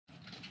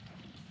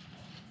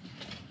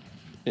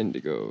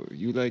Indigo,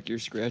 you like your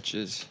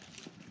scratches?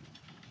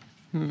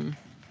 You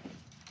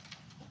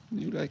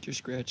like your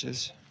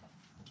scratches?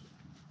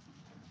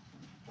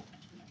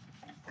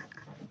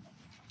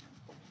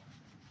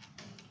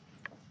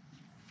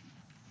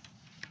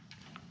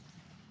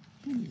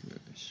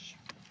 Yes.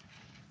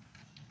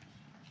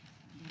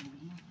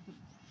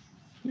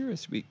 You're a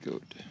sweet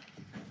goat.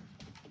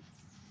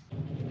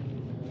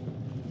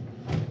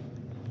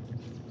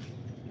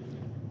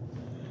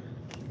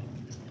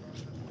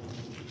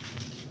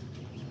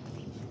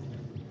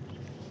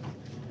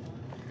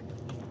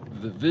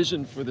 The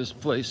vision for this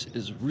place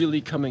is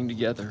really coming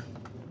together.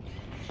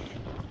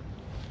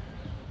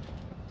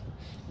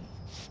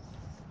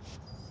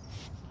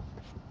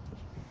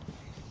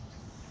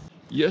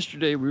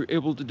 Yesterday we were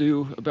able to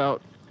do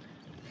about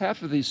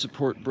half of these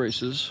support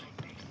braces.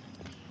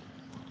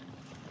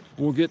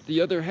 We'll get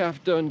the other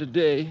half done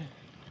today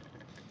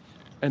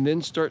and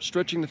then start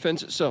stretching the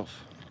fence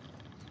itself.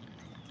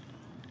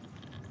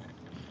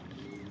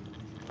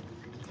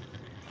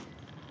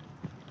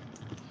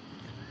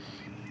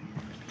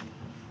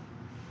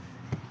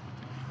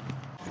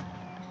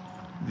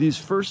 These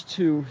first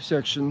two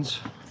sections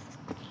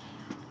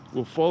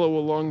will follow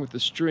along with the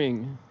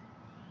string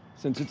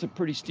since it's a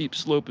pretty steep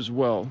slope as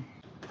well.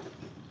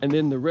 And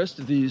then the rest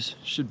of these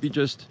should be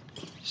just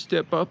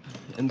step up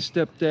and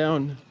step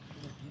down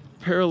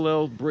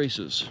parallel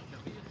braces.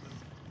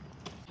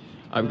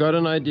 I've got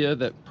an idea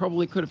that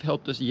probably could have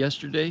helped us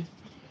yesterday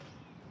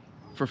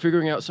for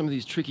figuring out some of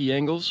these tricky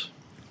angles.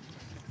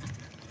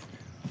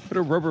 Put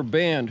a rubber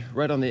band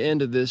right on the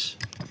end of this.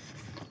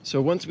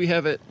 So once we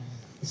have it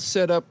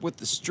set up with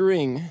the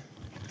string,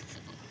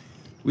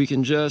 we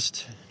can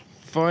just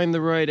find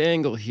the right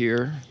angle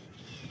here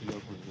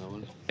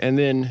and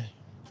then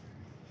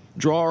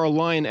draw our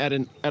line at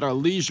our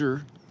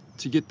leisure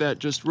to get that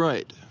just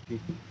right.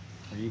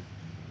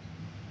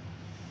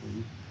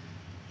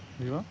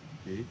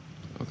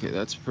 Okay,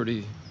 that's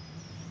pretty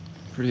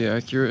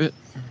accurate.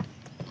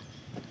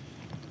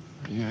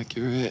 Pretty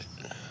accurate.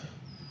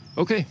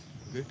 Okay.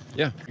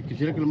 Yeah.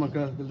 Quisiera que lo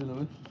marcaras de una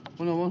vez.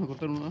 Bueno, vamos a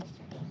cortar una.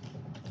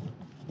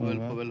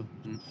 Para verlo.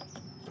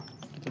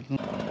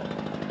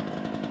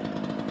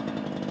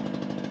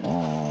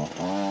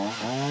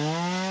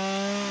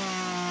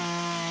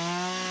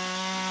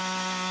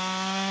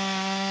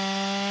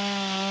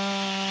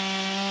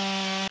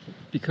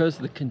 Because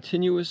the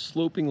continuous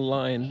sloping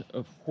line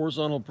of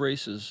horizontal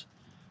braces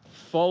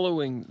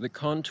following the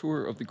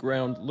contour of the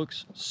ground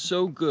looks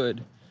so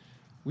good,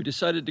 we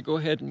decided to go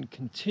ahead and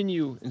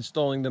continue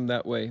installing them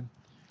that way,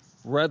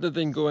 rather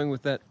than going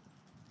with that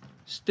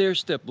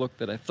stair-step look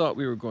that I thought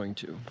we were going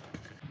to.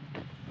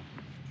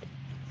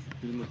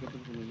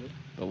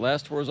 The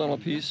last horizontal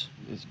piece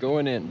is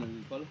going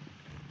in.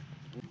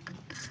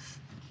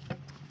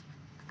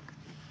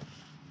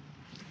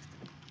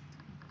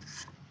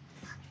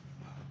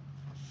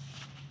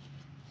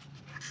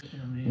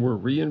 We're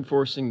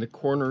reinforcing the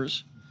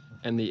corners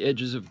and the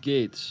edges of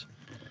gates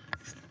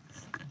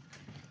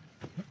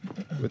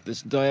with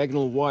this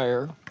diagonal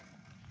wire.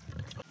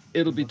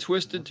 It'll be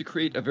twisted to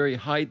create a very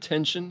high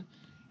tension,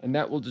 and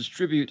that will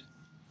distribute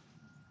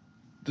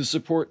the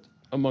support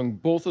among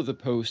both of the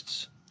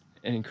posts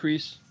and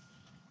increase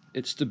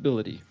its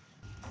stability.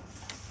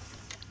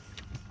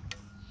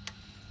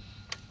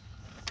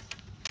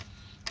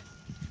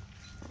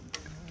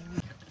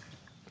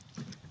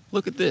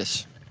 Look at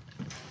this.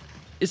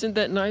 Isn't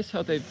that nice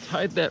how they've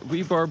tied that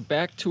rebar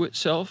back to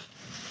itself?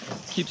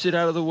 Keeps it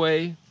out of the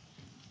way.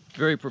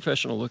 Very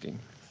professional looking.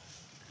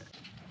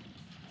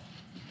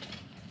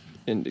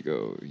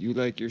 Indigo, you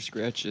like your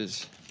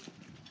scratches?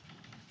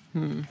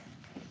 You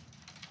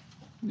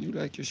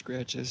like your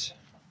scratches?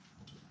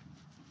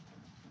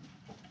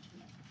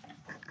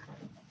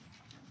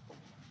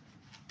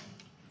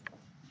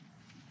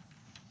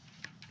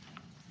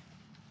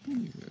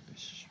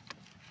 Yes.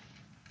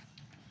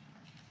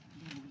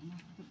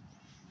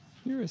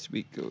 You're a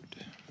sweet goat.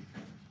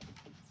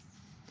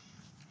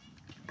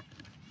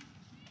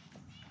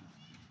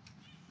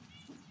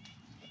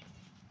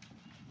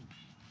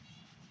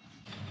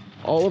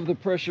 All of the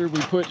pressure we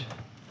put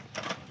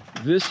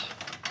this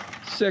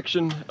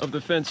section of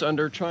the fence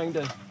under, trying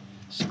to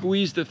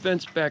squeeze the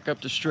fence back up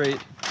to straight,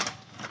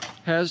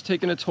 has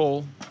taken a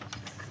toll.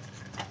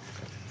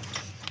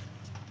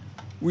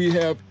 We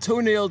have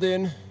toe-nailed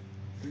in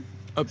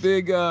a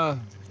big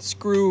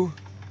screw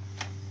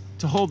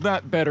to hold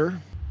that better.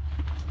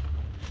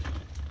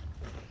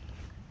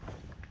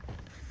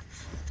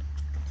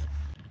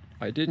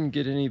 I didn't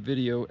get any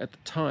video at the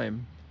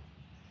time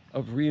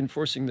of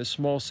reinforcing this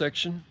small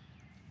section,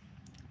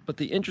 but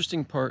the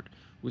interesting part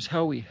was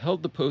how we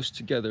held the posts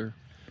together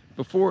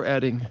before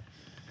adding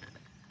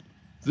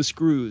the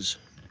screws.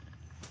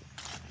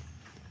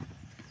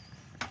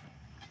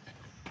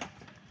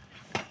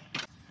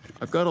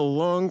 I've got a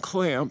long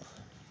clamp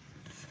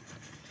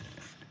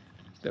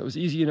that was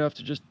easy enough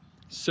to just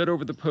set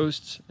over the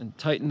posts and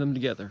tighten them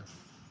together.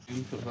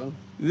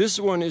 This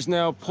one is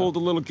now pulled a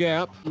little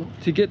gap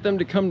to get them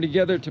to come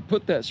together to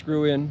put that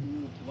screw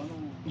in.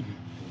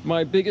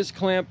 My biggest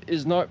clamp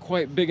is not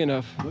quite big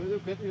enough,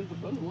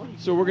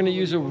 so we're going to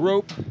use a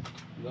rope,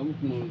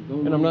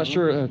 and I'm not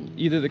sure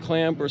either the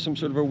clamp or some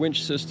sort of a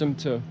winch system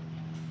to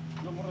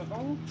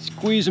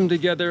squeeze them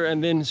together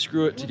and then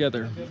screw it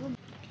together.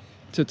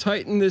 To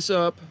tighten this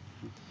up,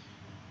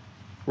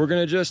 we're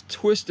going to just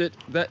twist it.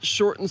 That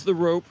shortens the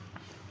rope,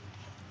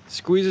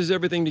 squeezes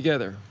everything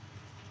together.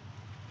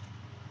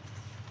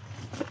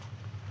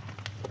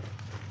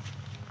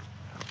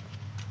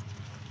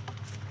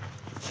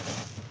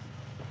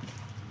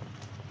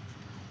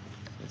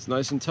 It's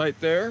nice and tight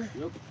there.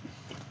 Yep.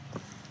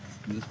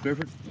 That's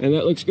perfect. And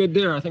that looks good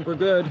there. I think we're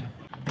good.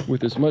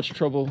 With as much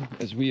trouble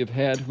as we have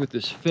had with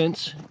this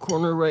fence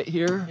corner right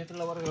here,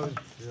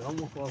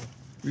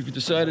 we've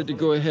decided to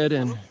go ahead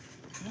and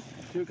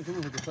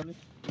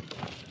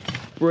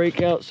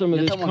break out some of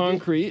this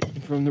concrete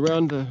from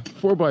around the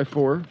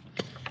 4x4,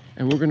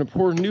 and we're going to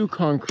pour new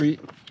concrete.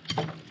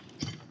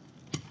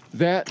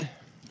 That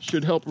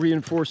should help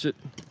reinforce it.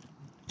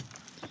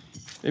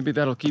 Maybe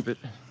that'll keep it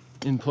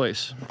in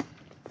place.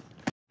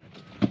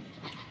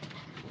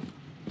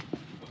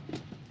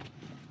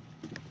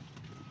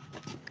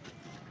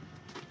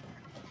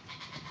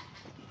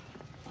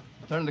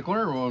 Turn the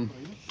corner or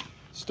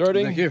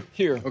Starting like here?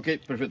 Here. Okay,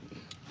 perfect.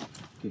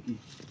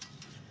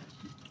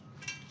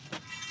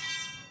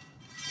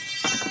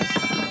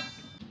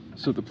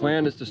 So the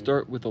plan is to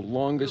start with the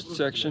longest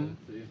section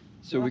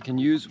so we can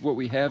use what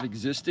we have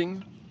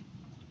existing.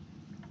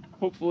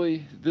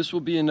 Hopefully this will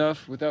be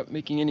enough without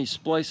making any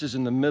splices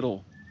in the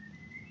middle.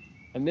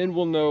 And then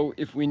we'll know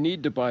if we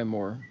need to buy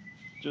more,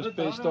 just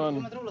based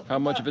on how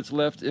much of it's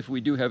left, if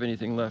we do have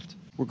anything left.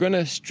 We're going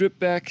to strip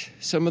back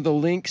some of the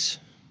links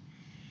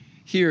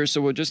here,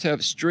 so we'll just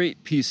have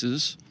straight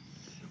pieces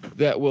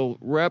that will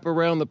wrap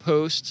around the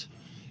post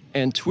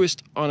and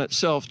twist on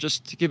itself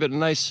just to give it a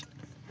nice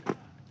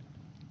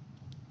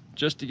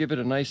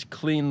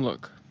clean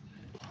look.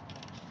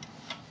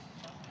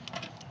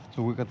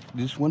 So we got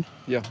this one?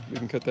 Yeah, we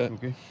can cut that.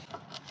 Okay.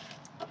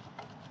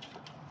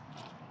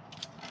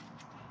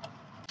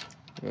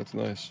 That's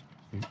nice.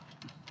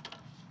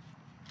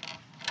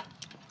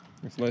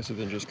 It's nicer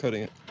than just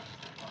cutting it.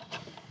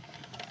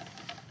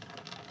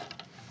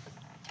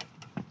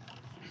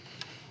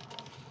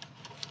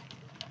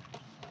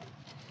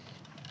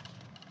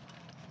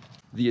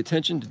 The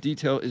attention to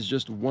detail is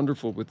just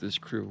wonderful with this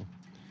crew.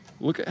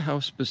 Look at how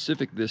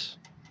specific this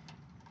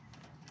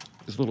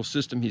little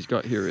system he's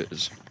got here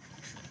is.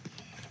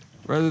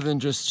 Rather than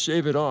just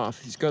shave it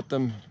off, he's got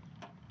them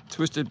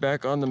twisted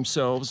back on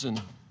themselves and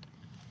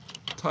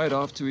tied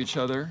off to each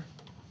other.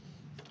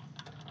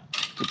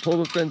 To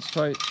pull the fence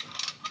tight,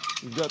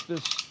 we've got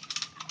this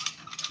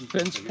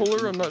fence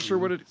puller. I'm not sure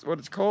what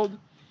it's called.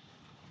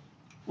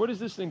 What is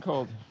this thing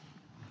called?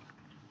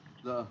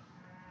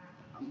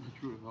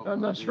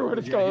 I'm not sure what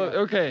it's called.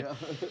 Okay.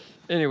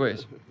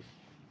 Anyways,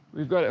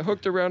 we've got it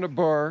hooked around a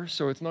bar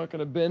so it's not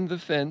going to bend the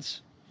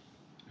fence.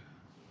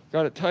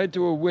 Got it tied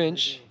to a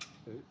winch,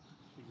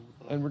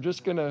 and we're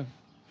just going to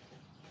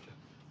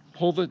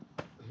pull it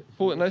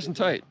nice and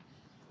tight.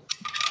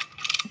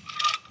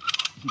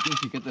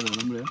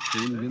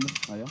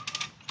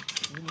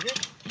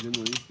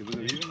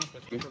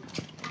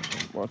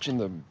 Watching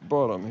the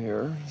bottom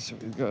here, so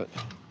we've got.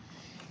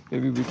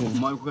 Maybe we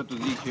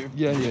can.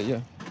 Yeah.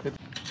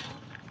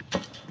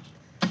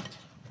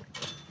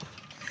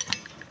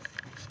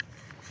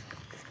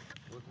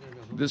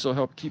 This will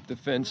help keep the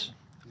fence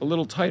a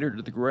little tighter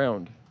to the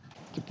ground.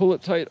 To pull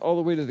it tight all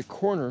the way to the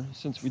corner,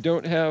 since we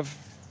don't have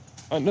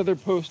another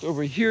post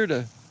over here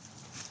to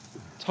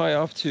tie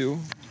off to,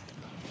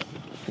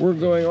 we're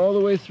going all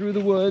the way through the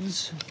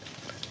woods.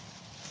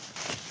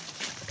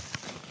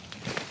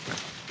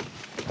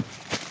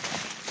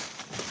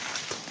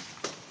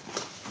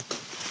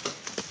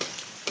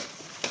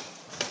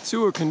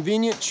 To a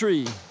convenient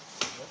tree.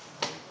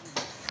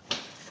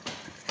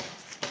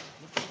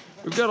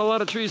 We've got a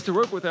lot of trees to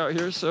work with out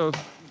here, so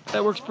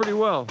that works pretty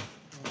well.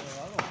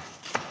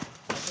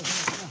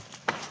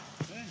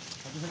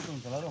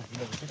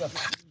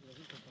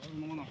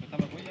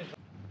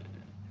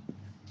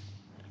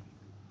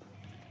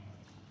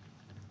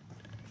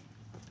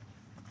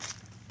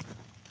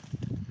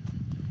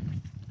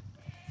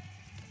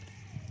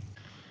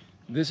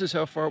 This is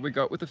how far we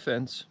got with the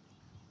fence.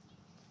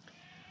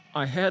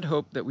 I had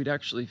hoped that we'd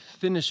actually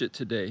finish it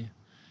today,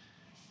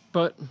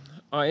 but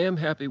I am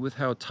happy with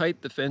how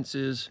tight the fence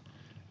is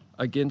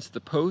against the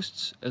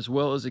posts as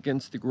well as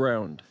against the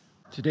ground.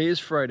 Today is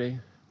Friday,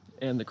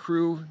 and the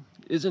crew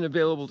isn't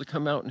available to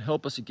come out and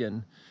help us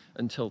again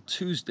until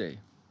Tuesday.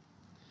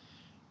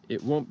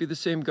 It won't be the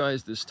same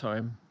guys this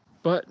time,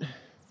 but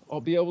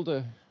I'll be able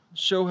to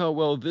show how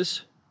well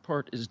this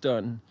part is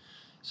done,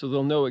 so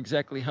they'll know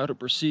exactly how to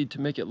proceed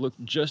to make it look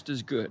just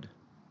as good.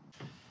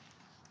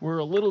 We're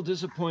a little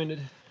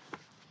disappointed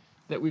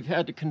that we've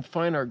had to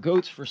confine our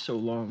goats for so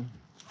long.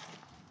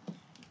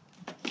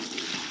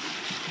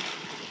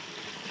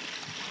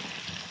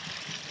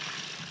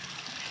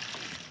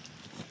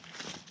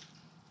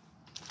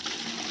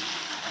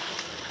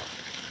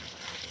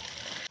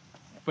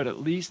 but at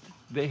least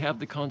they have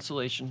the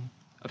consolation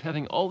of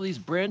having all these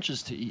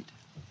branches to eat.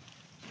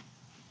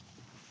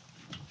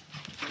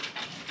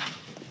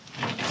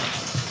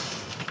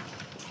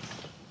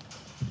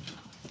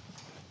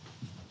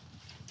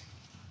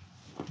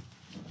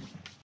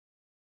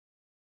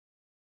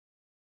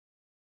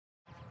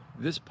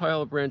 This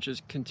pile of branches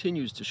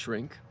continues to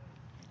shrink.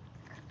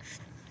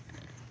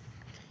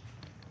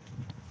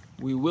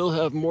 We will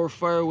have more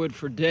firewood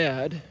for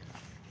Dad.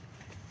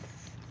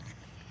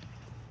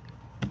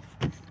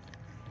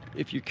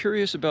 If you're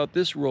curious about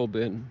this roll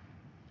bin,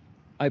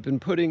 I've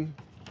been putting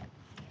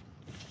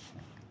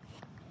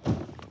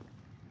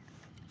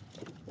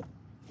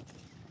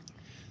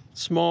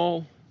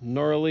small,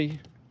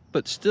 gnarly,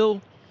 but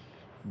still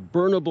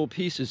burnable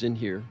pieces in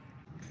here.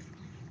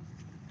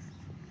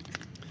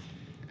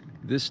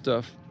 This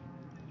stuff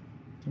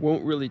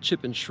won't really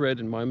chip and shred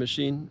in my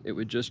machine. It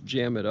would just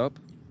jam it up.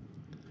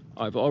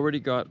 I've already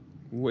got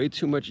way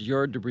too much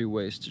yard debris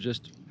waste to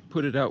just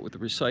put it out with the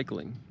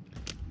recycling.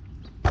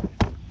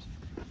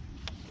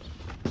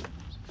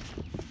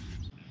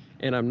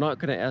 And I'm not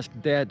going to ask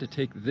Dad to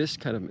take this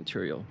kind of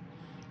material.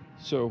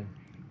 So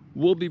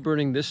we'll be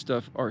burning this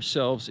stuff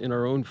ourselves in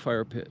our own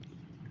fire pit.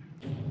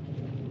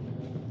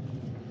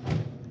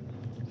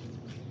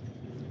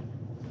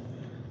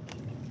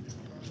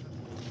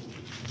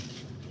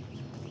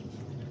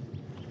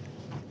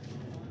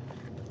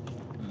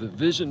 The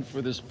vision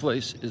for this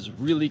place is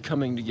really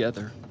coming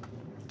together.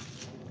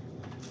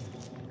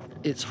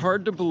 It's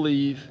hard to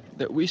believe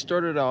that we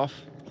started off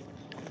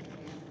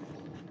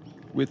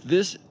with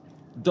this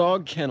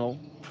dog kennel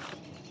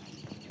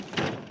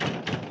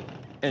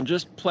and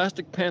just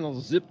plastic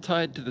panels zip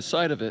tied to the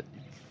side of it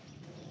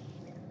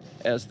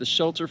as the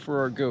shelter for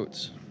our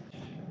goats.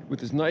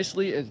 With as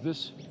nicely as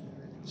this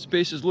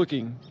space is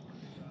looking,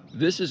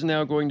 this is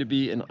now going to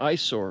be an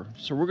eyesore,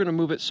 so we're going to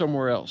move it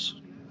somewhere else.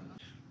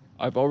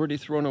 I've already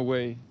thrown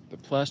away the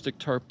plastic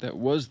tarp that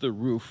was the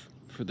roof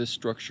for this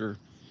structure.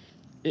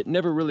 It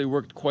never really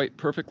worked quite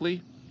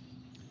perfectly.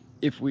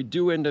 If we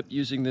do end up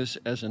using this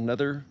as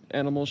another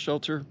animal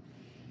shelter,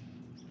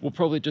 we'll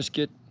probably just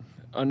get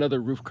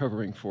another roof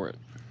covering for it.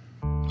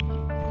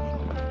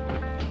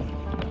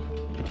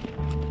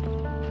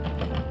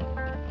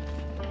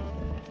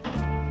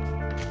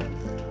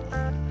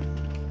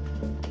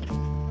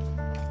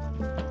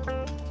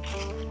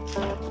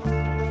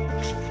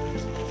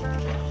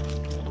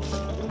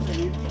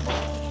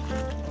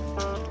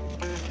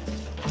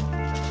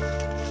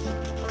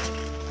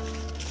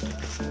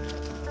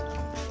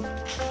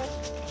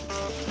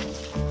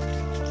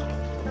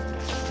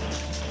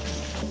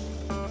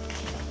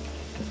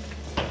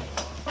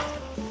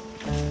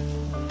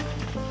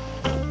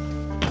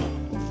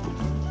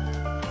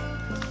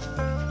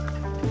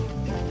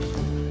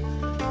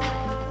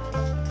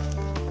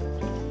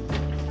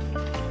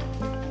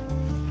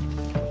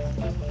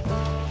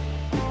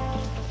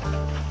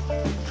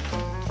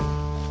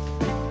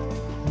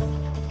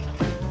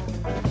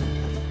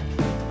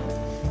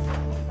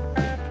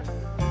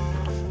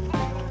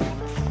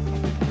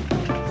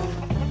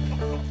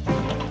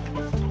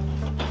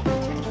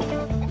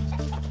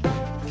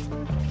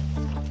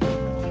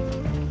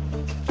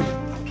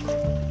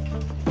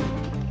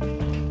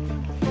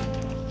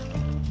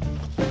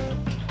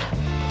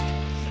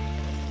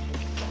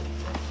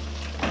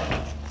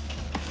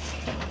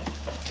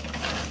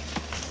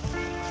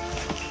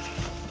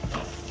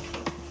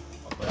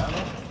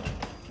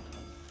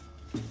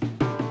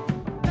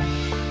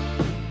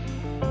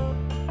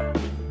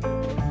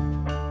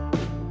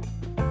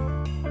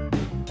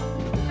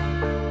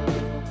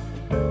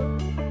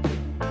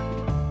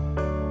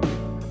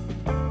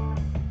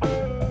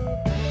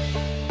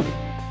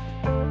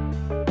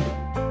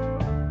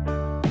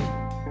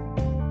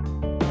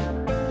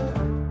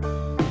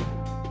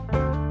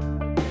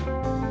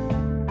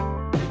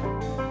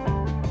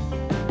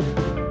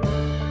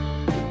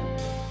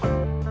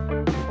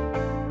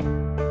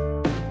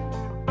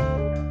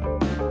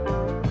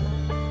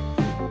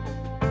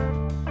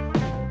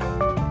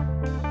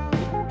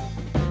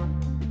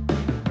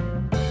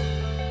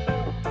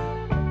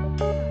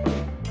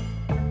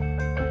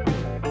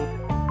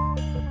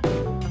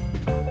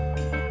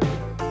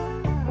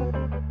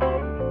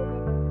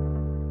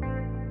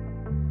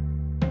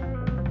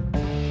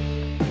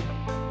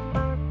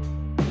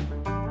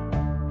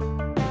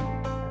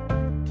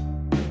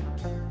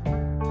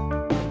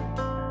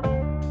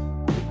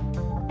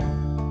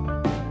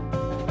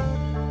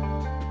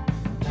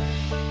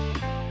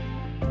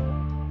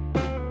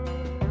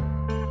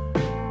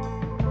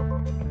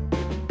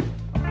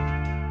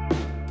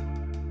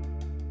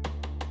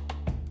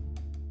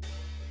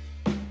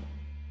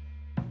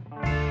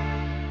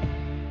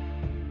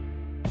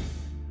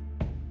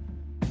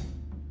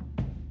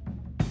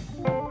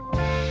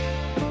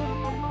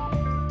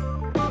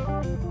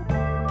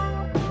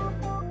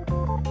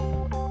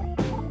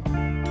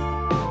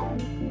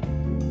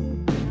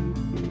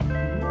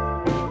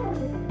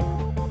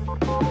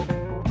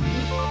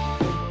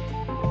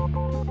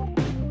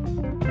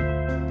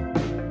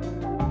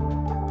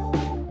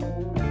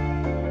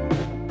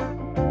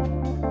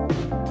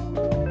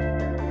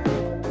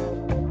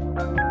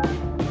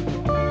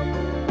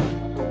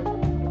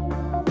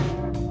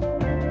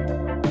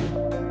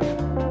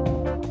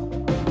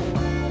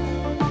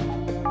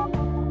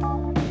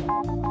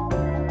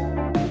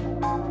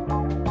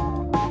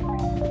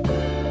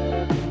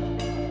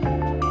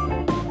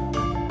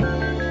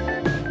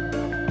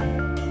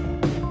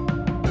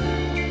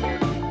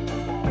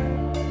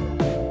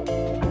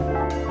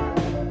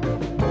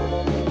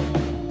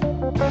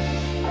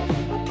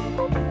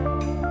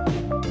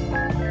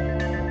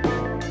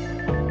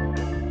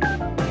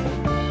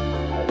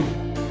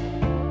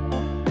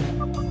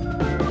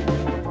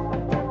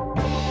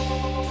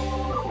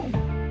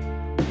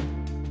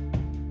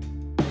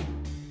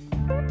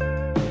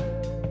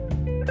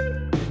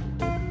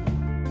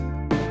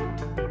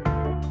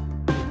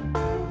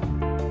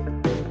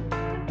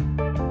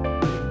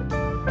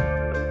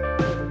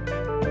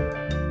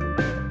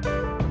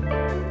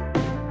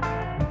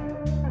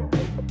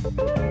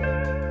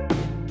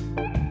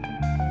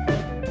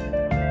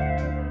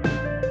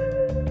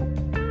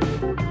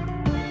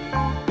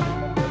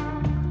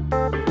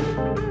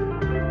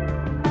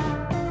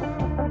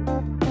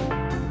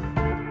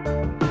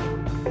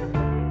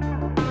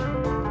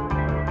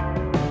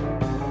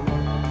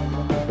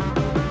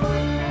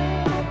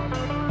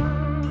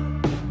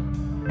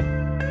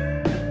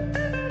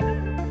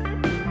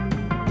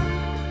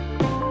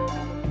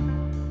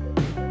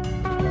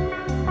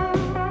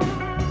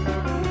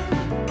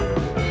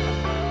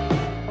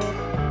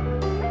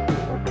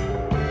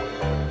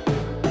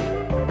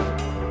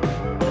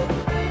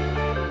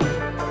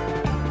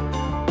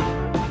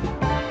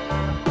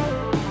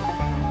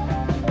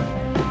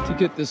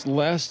 get this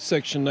last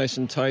section nice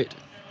and tight.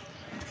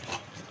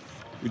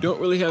 We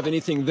don't really have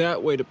anything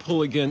that way to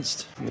pull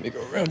against. Let me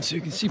go around so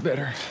you can see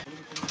better.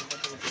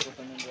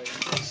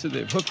 So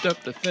they've hooked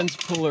up the fence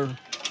puller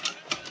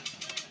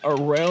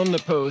around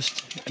the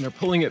post and are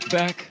pulling it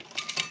back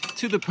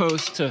to the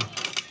post to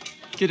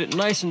get it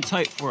nice and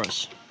tight for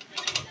us.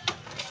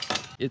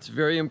 It's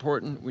very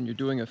important when you're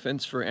doing a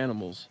fence for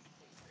animals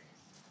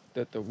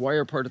that the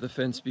wire part of the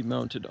fence be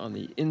mounted on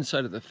the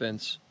inside of the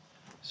fence.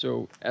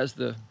 So as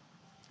the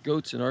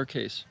goats, in our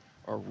case,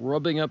 are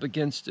rubbing up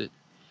against it,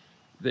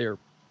 they're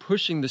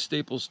pushing the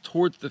staples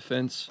towards the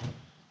fence,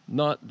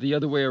 not the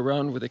other way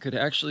around where they could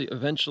actually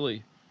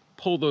eventually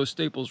pull those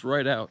staples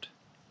right out.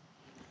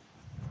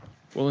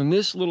 Well, in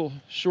this little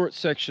short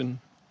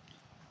section,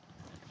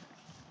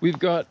 we've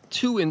got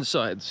two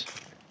insides.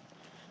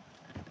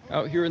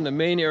 Out here in the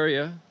main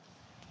area,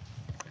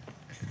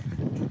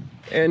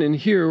 and in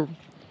here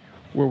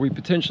where we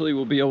potentially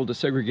will be able to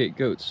segregate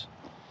goats.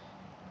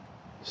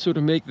 So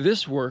to make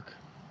this work,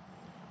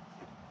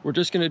 we're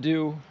just going to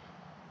do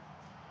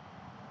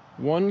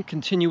one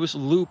continuous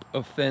loop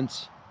of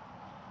fence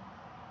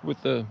with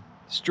the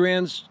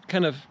strands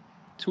kind of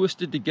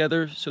twisted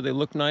together so they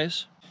look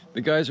nice.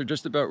 The guys are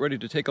just about ready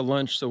to take a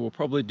lunch, so we'll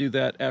probably do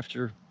that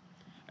after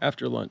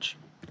lunch.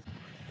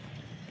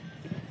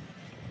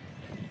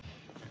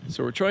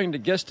 So we're trying to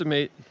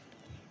guesstimate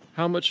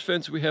how much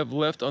fence we have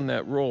left on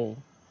that roll.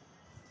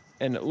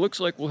 And it looks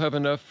like we'll have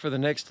enough for the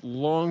next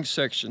long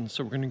section.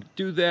 So we're going to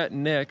do that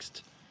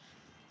next.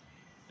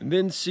 And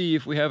then see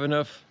if we have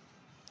enough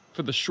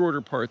for the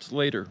shorter parts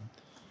later.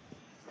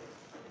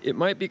 It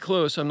might be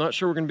close. I'm not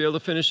sure we're going to be able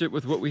to finish it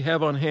with what we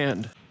have on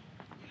hand.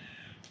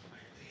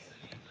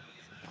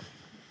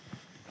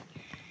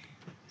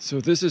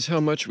 So this is how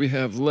much we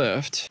have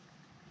left.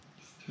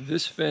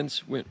 This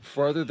fence went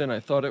farther than I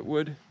thought it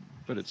would,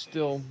 but it's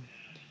still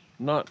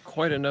not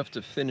quite enough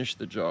to finish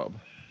the job.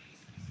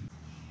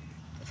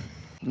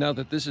 Now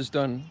that this is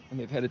done and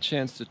they've had a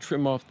chance to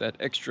trim off that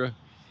extra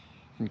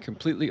and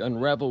completely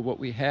unravel what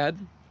we had,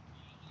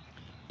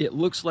 it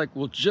looks like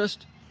we'll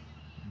just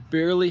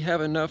barely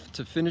have enough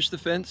to finish the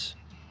fence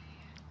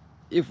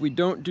if we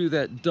don't do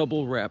that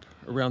double wrap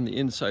around the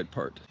inside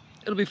part.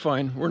 It'll be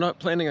fine. We're not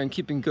planning on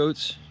keeping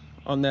goats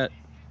on that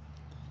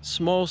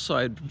small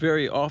side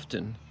very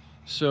often,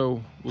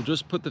 so we'll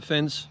just put the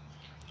fence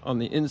on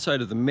the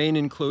inside of the main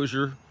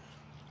enclosure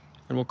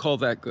and we'll call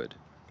that good.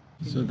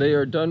 So they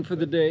are done for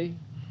the day.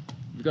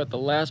 We've got the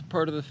last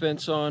part of the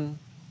fence on.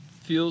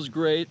 Feels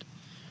great.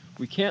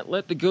 We can't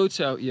let the goats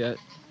out yet.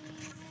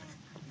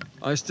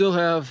 I still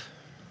have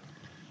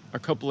a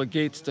couple of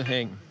gates to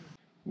hang.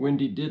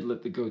 Wendy did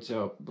let the goats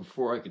out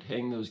before I could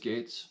hang those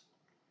gates.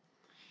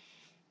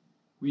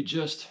 We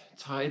just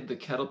tied the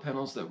cattle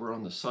panels that were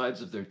on the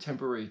sides of their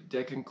temporary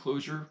deck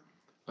enclosure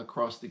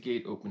across the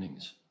gate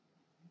openings.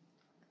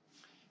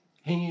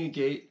 Hanging a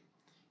gate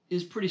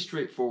is pretty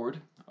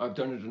straightforward. I've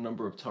done it a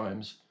number of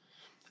times.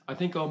 I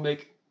think I'll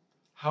make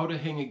how to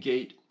hang a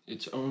gate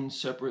its own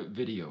separate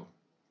video.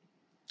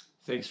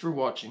 Thanks for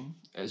watching.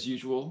 As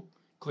usual,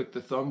 click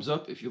the thumbs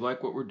up if you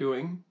like what we're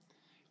doing,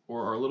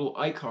 or our little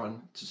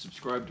icon to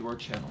subscribe to our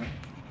channel.